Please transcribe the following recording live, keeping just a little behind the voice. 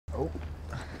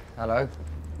Hello.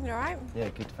 You alright? Yeah,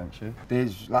 good, thank you.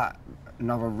 There's like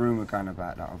another rumour going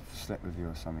about that I've slept with you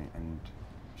or something, and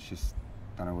it's just,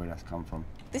 don't know where that's come from.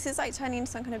 This is like turning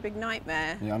into some kind of big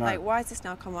nightmare. Yeah, I know. Like, why has this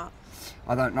now come up?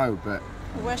 I don't know, but...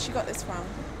 Where's she got this from?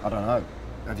 I don't know.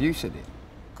 Have you said it?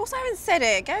 Of course I haven't said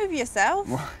it. Get over yourself.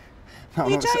 No,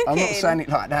 You're joking. I'm not saying it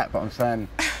like that, but I'm saying...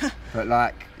 but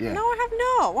like, yeah. No, I have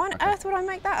not. Why on earth would I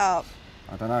make that up?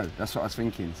 I don't know. That's what I was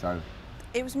thinking, so...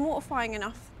 It was mortifying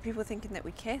enough, people thinking that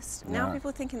we kissed. Yeah. Now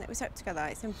people are thinking that we slept together.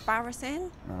 It's embarrassing.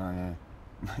 I know,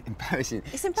 yeah. Embarrassing.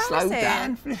 It's embarrassing. Slow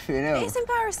down, flipping hell. It's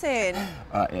embarrassing.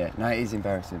 Yeah, no, it is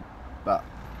embarrassing. But,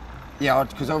 yeah,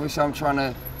 because obviously I'm trying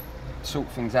to sort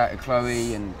things out with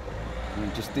Chloe, and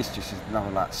this just is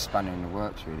another, like, spanner in the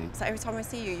works, really. So every time I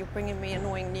see you, you're bringing me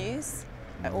annoying news,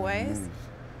 always? News.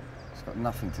 It's got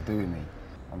nothing to do with me.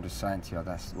 I'm just saying to you,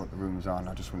 that's what the rumours are, and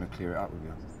I just want to clear it up with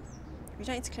you. You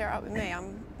don't need to clear it up with me.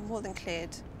 I'm more than cleared.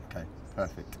 Okay,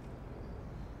 perfect.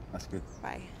 That's good.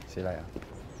 Bye. See you later.